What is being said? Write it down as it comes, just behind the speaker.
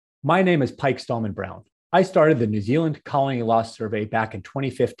My name is Pike Stahlmann-Brown. I started the New Zealand Colony Loss Survey back in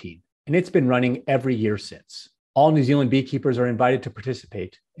 2015, and it's been running every year since. All New Zealand beekeepers are invited to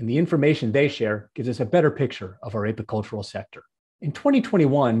participate, and the information they share gives us a better picture of our apicultural sector. In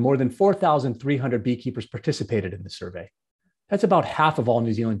 2021, more than 4,300 beekeepers participated in the survey. That's about half of all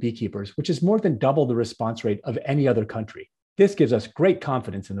New Zealand beekeepers, which is more than double the response rate of any other country. This gives us great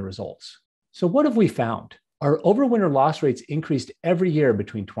confidence in the results. So what have we found? Our overwinter loss rates increased every year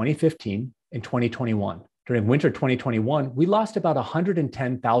between 2015 and 2021. During winter 2021, we lost about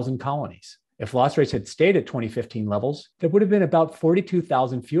 110,000 colonies. If loss rates had stayed at 2015 levels, there would have been about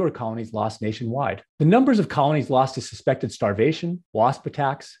 42,000 fewer colonies lost nationwide. The numbers of colonies lost to suspected starvation, wasp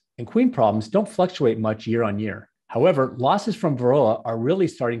attacks, and queen problems don't fluctuate much year on year. However, losses from varroa are really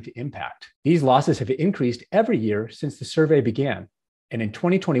starting to impact. These losses have increased every year since the survey began. And in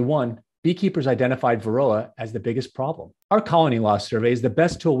 2021, beekeepers identified varroa as the biggest problem. Our colony loss survey is the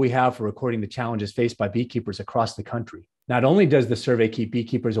best tool we have for recording the challenges faced by beekeepers across the country. Not only does the survey keep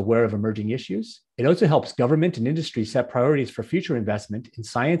beekeepers aware of emerging issues, it also helps government and industry set priorities for future investment in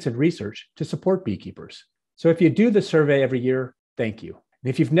science and research to support beekeepers. So if you do the survey every year, thank you. And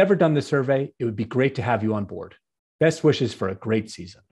if you've never done the survey, it would be great to have you on board. Best wishes for a great season.